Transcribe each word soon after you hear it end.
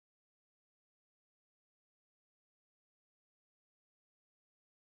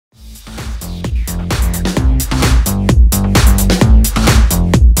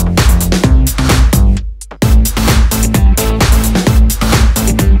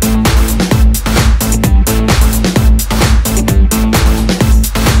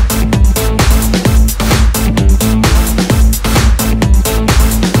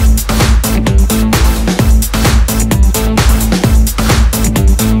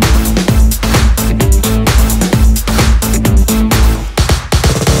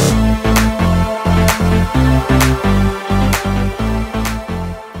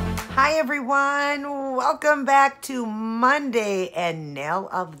Monday and nail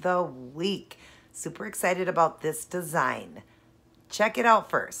of the week. Super excited about this design. Check it out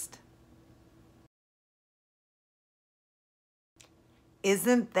first.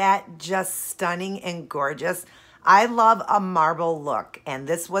 Isn't that just stunning and gorgeous? I love a marble look, and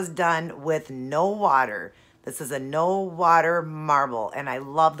this was done with no water. This is a no water marble, and I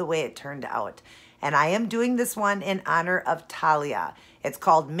love the way it turned out. And I am doing this one in honor of Talia. It's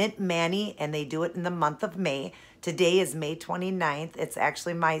called Mint Manny, and they do it in the month of May. Today is May 29th. It's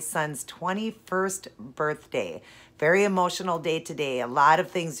actually my son's 21st birthday. Very emotional day today. A lot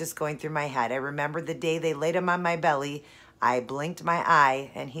of things just going through my head. I remember the day they laid him on my belly. I blinked my eye,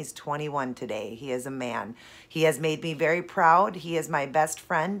 and he's 21 today. He is a man. He has made me very proud. He is my best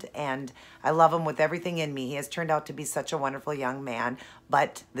friend, and I love him with everything in me. He has turned out to be such a wonderful young man,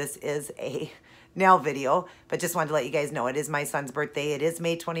 but this is a nail video, but just wanted to let you guys know it is my son's birthday. It is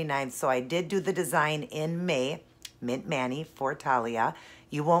May 29th, so I did do the design in May, Mint Manny for Talia.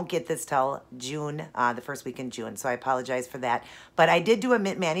 You won't get this till June, the first week in June, so I apologize for that. But I did do a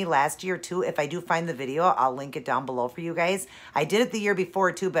Mint Manny last year too. If I do find the video, I'll link it down below for you guys. I did it the year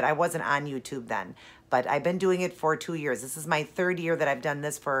before too, but I wasn't on YouTube then. But I've been doing it for 2 years. This is my 3rd year that I've done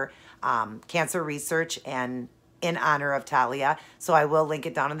this for cancer research and in honor of Talia. So I will link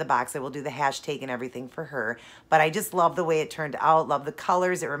it down in the box. I will do the hashtag and everything for her. But I just love the way it turned out. Love the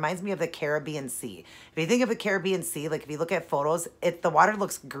colors. It reminds me of the Caribbean Sea. If you think of the Caribbean Sea, like if you look at photos, the water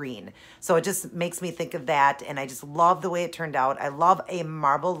looks green. So it just makes me think of that. And I just love the way it turned out. I love a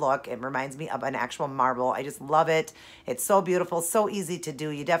marble look. It reminds me of an actual marble. I just love it. It's so beautiful, so easy to do.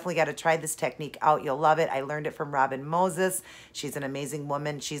 You definitely got to try this technique out. You'll love it. I learned it from Robin Moses. She's an amazing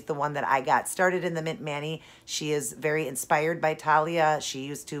woman. She's the one that I got started in the Mint Manny. She is very inspired by Talia. She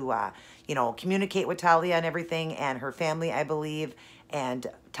used to, you know, communicate with Talia and everything, and her family, I believe. And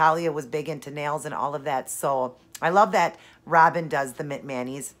Talia was big into nails and all of that. So I love that Robin does the Mint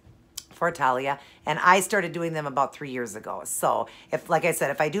Mannies for Talia, and I started doing them about 3 years ago. So if, like I said,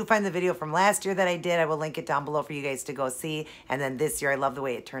 if I do find the video from last year that I did, I will link it down below for you guys to go see. And then this year, I love the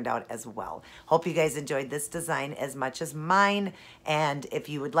way it turned out as well. Hope you guys enjoyed this design as much as mine. And if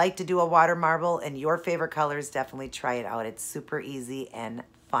you would like to do a water marble in your favorite colors, definitely try it out. It's super easy and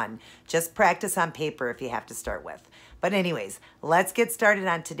fun. Just practice on paper if you have to start with. But anyways, let's get started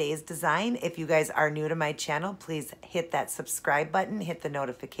on today's design. If you guys are new to my channel, please hit that subscribe button, hit the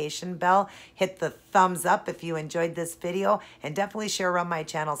notification bell, hit the thumbs up if you enjoyed this video, and definitely share around my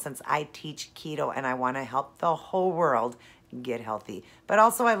channel since I teach keto and I want to help the whole world get healthy. But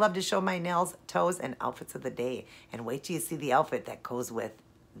also I love to show my nails, toes, and outfits of the day. And wait till you see the outfit that goes with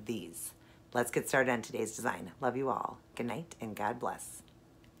these. Let's get started on today's design. Love you all. Good night and God bless.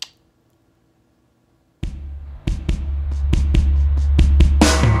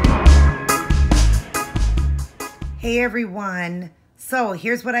 Hey everyone, so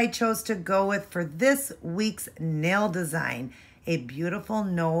here's what I chose to go with for this week's nail design. A beautiful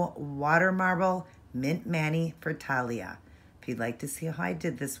no water marble Mint Manny for Talia. If you'd like to see how I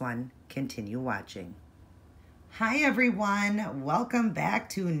did this one, continue watching. Hi everyone, welcome back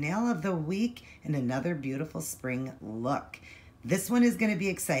to Nail of the Week and another beautiful spring look. This one is going to be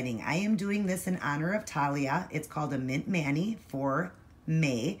exciting. I am doing this in honor of Talia. It's called a Mint Manny for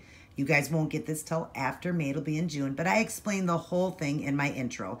May. You guys won't get this till after May. It'll be in June, but I explained the whole thing in my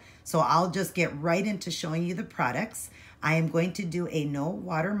intro. So I'll just get right into showing you the products. I am going to do a no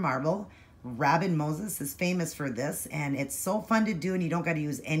water marble. Robin Moses is famous for this, and it's so fun to do, and you don't got to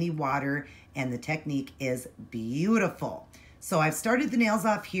use any water, and the technique is beautiful. So I've started the nails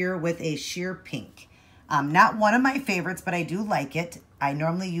off here with a sheer pink. Not one of my favorites, but I do like it. I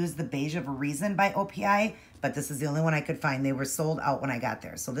normally use the Beige of Reason by OPI, but this is the only one I could find. They were sold out when I got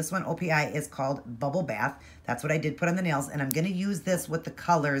there. So this one, OPI, is called Bubble Bath. That's what I did put on the nails, and I'm going to use this with the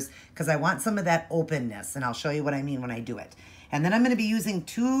colors because I want some of that openness, and I'll show you what I mean when I do it. And then I'm going to be using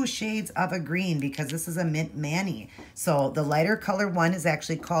 2 shades of a green because this is a Mint Manny. So the lighter color one is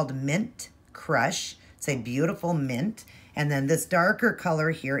actually called Mint Crush. It's a beautiful mint. And then this darker color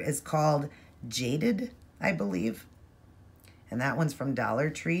here is called Jaded, I believe. And that one's from Dollar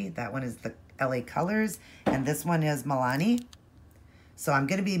Tree. That one is the LA Colors. And this one is Milani. So I'm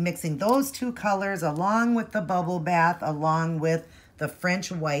going to be mixing those 2 colors along with the Bubble Bath, along with the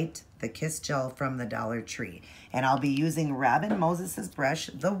French White, the Kiss Gel from the Dollar Tree. And I'll be using Robin Moses's brush,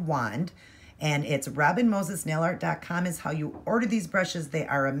 the wand. And it's robinmosesnailart.com is how you order these brushes. They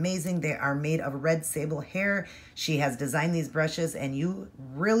are amazing. They are made of red sable hair. She has designed these brushes, and you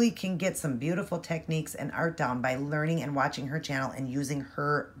really can get some beautiful techniques and art down by learning and watching her channel and using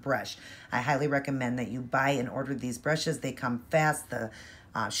her brush. I highly recommend that you buy and order these brushes. They come fast. The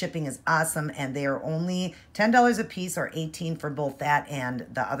Shipping is awesome, and they are only $10 a piece, or $18 for both that and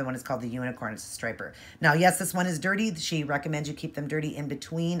the other one is called the Unicorn. It's a striper. Now, yes, this one is dirty. She recommends you keep them dirty in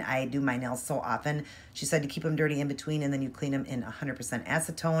between. I do my nails so often. She said to keep them dirty in between, and then you clean them in 100%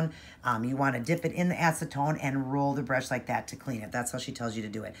 acetone. You want to dip it in the acetone and roll the brush like that to clean it. That's how she tells you to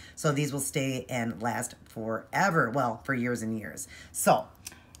do it. So these will stay and last forever. Well, for years and years. So,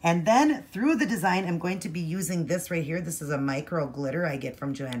 and then through the design, I'm going to be using this right here. This is a micro glitter I get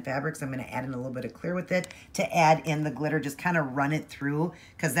from Joanne Fabrics. I'm going to add in a little bit of clear with it to add in the glitter. Just kind of run it through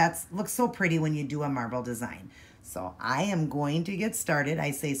because that looks so pretty when you do a marble design. So I am going to get started.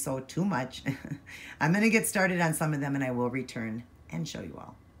 I say so too much. I'm going to get started on some of them and I will return and show you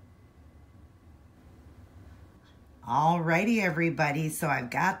all. Alrighty, everybody. So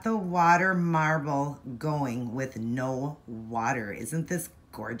I've got the water marble going with no water. Isn't this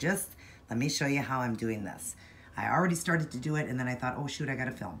gorgeous? Let me show you how I'm doing this. I already started to do it and then I thought, oh shoot, I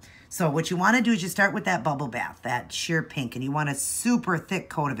gotta film. So what you want to do is you start with that bubble bath, that sheer pink, and you want a super thick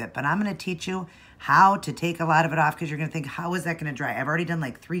coat of it. But I'm going to teach you how to take a lot of it off because you're going to think, how is that going to dry? I've already done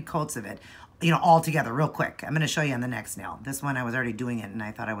like 3 coats of it, you know, all together real quick. I'm going to show you on the next nail. This one I was already doing it and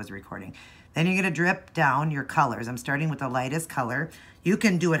I thought I was recording. Then you're going to drip down your colors. I'm starting with the lightest color. You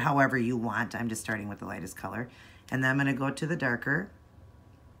can do it however you want. I'm just starting with the lightest color. And then I'm going to go to the darker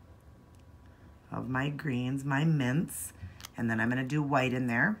of my greens, my mints, and then I'm going to do white in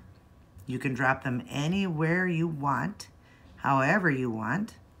there. You can drop them anywhere you want, however you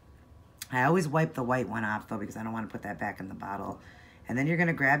want. I always wipe the white one off though because I don't want to put that back in the bottle. And then you're going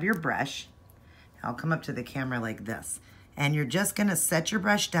to grab your brush. I'll come up to the camera like this. And you're just going to set your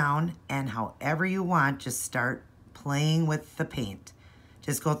brush down and however you want, just start playing with the paint.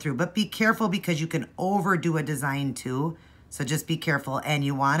 Just go through, but be careful because you can overdo a design too. So just be careful, and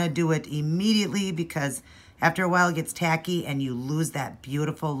you want to do it immediately because after a while it gets tacky and you lose that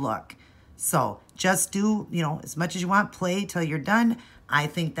beautiful look. So just do, you know, as much as you want, play till you're done. I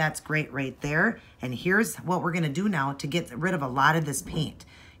think that's great right there. And here's what we're going to do now to get rid of a lot of this paint.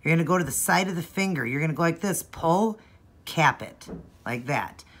 You're going to go to the side of the finger. You're going to go like this, pull, cap it, like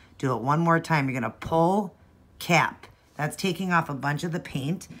that. Do it one more time. You're going to pull, cap. That's taking off a bunch of the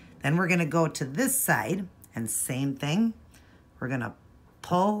paint. Then we're going to go to this side and same thing. We're going to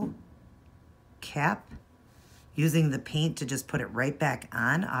pull, cap, using the paint to just put it right back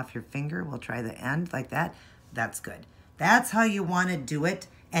on off your finger. We'll try the end like that. That's good. That's how you want to do it.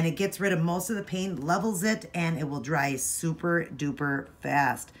 And it gets rid of most of the paint, levels it, and it will dry super duper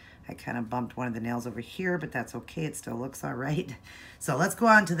fast. I kind of bumped one of the nails over here, but that's okay. It still looks all right. So let's go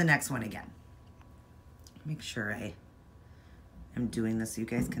on to the next one again. Make sure I am doing this so you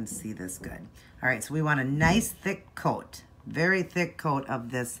guys can see this good. All right, so we want a nice thick coat. Very thick coat of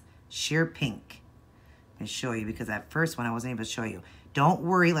this sheer pink. Let me show you because that first one I wasn't able to show you. Don't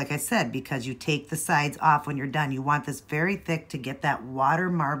worry, like I said, because you take the sides off when you're done. You want this very thick to get that water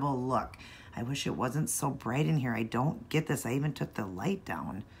marble look. I wish it wasn't so bright in here. I don't get this. I even took the light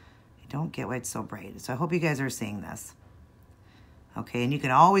down. I don't get why it's so bright. So I hope you guys are seeing this. Okay, and you can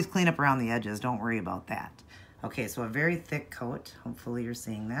always clean up around the edges. Don't worry about that. Okay, so a very thick coat. Hopefully you're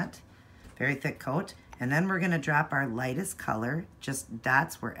seeing that. Very thick coat. And then we're going to drop our lightest color, just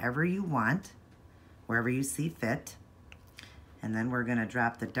dots wherever you want, wherever you see fit. And then we're going to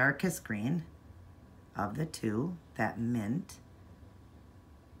drop the darkest green of the two, that mint.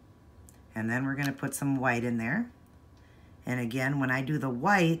 And then we're going to put some white in there. And again, when I do the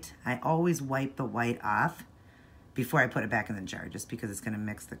white, I always wipe the white off before I put it back in the jar, just because it's going to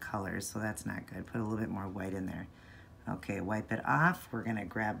mix the colors, so that's not good. Put a little bit more white in there. Okay, wipe it off. We're going to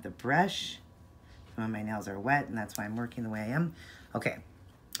grab the brush. Some of my nails are wet, and that's why I'm working the way I am. Okay,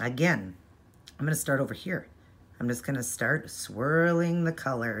 again, I'm going to start over here. I'm just going to start swirling the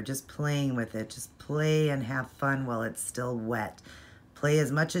color, just playing with it. Just play and have fun while it's still wet. Play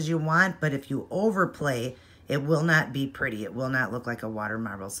as much as you want, but if you overplay, it will not be pretty. It will not look like a water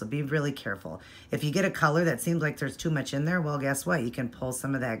marble, so be really careful. If you get a color that seems like there's too much in there, well, guess what? You can pull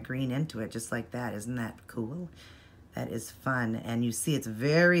some of that green into it just like that. Isn't that cool? That is fun, and you see it's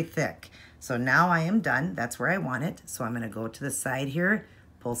very thick. So now I am done. That's where I want it. So I'm going to go to the side here,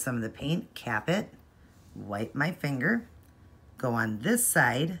 pull some of the paint, cap it, wipe my finger, go on this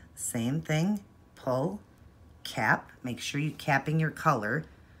side, same thing, pull, cap. Make sure you're capping your color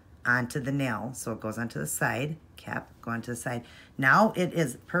onto the nail so it goes onto the side. Cap, go onto the side. Now it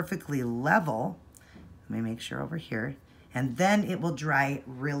is perfectly level. Let me make sure over here. And then it will dry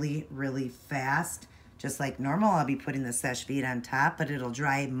really, really fast. Just like normal, I'll be putting the Seche vite on top, but it'll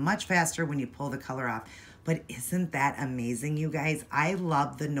dry much faster when you pull the color off. But isn't that amazing, you guys? I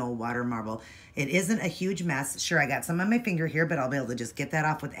love the no water marble. It isn't a huge mess. Sure, I got some on my finger here, but I'll be able to just get that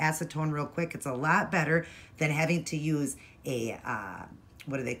off with acetone real quick. It's a lot better than having to use a,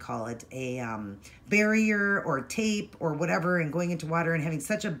 what do they call it? A barrier or tape or whatever, and going into water and having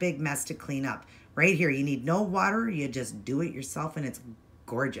such a big mess to clean up. Right here, you need no water. You just do it yourself, and it's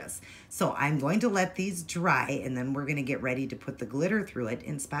gorgeous. So I'm going to let these dry, and then we're going to get ready to put the glitter through it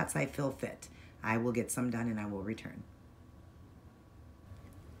in spots I feel fit. I will get some done and I will return.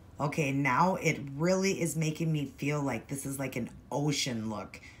 Okay, now it really is making me feel like this is like an ocean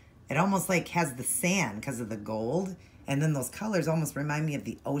look. It almost like has the sand because of the gold, and then those colors almost remind me of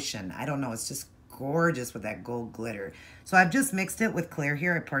the ocean. I don't know, it's just gorgeous with that gold glitter. So I've just mixed it with clear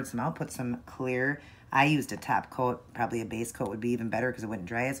here. I poured some out, put some clear. I used a top coat. Probably a base coat would be even better because it wouldn't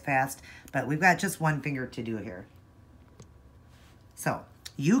dry as fast. But we've got just one finger to do here. So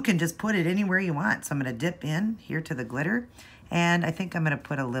you can just put it anywhere you want. So I'm going to dip in here to the glitter. And I think I'm going to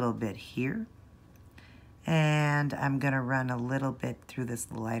put a little bit here. And I'm going to run a little bit through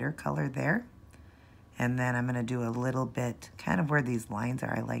this lighter color there. And then I'm going to do a little bit kind of where these lines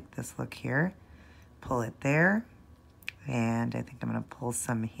are. I like this look here. Pull it there. And I think I'm going to pull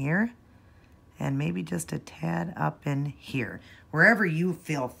some here. And maybe just a tad up in here. Wherever you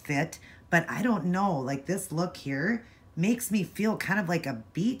feel fit. But I don't know, like this look here makes me feel kind of like a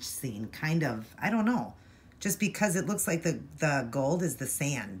beach scene, kind of, I don't know. Just because it looks like the gold is the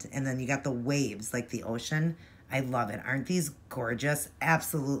sand, and then you got the waves like the ocean. I love it. Aren't these gorgeous?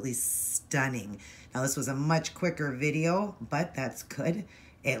 Absolutely stunning. Now this was a much quicker video, but that's good.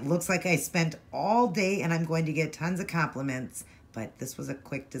 It looks like I spent all day and I'm going to get tons of compliments, but this was a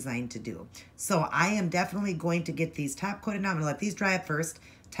quick design to do. So I am definitely going to get these top coated now. I'm gonna let these dry up first.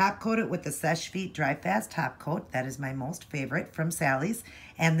 Top coat it with the Seche Vite Dry Fast top coat. That is my most favorite from Sally's.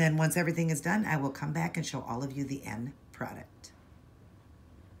 And then once everything is done, I will come back and show all of you the end product.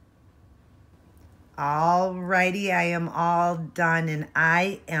 Alrighty, I am all done and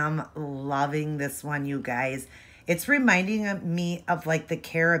I am loving this one, you guys. It's reminding me of like the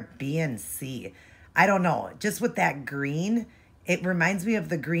Caribbean Sea. I don't know, just with that green, it reminds me of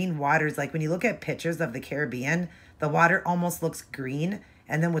the green waters. Like when you look at pictures of the Caribbean, the water almost looks green.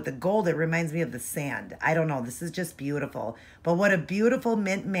 And then with the gold, it reminds me of the sand. I don't know. This is just beautiful. But what a beautiful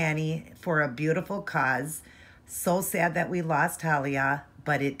mint mani for a beautiful cause. So sad that we lost Talia,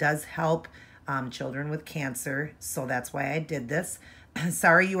 but it does help children with cancer. So that's why I did this.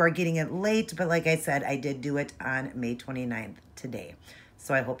 Sorry you are getting it late, but like I said, I did do it on May 29th today.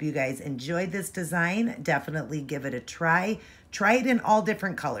 So I hope you guys enjoyed this design. Definitely give it a try. Try it in all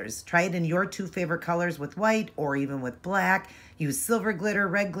different colors. Try it in your two favorite colors with white or even with black. Use silver glitter,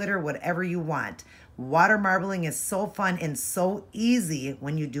 red glitter, whatever you want. Water marbling is so fun and so easy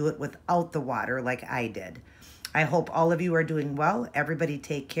when you do it without the water like I did. I hope all of you are doing well. Everybody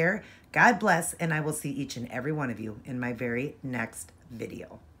take care. God bless, and I will see each and every one of you in my very next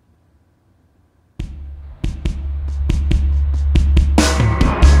video.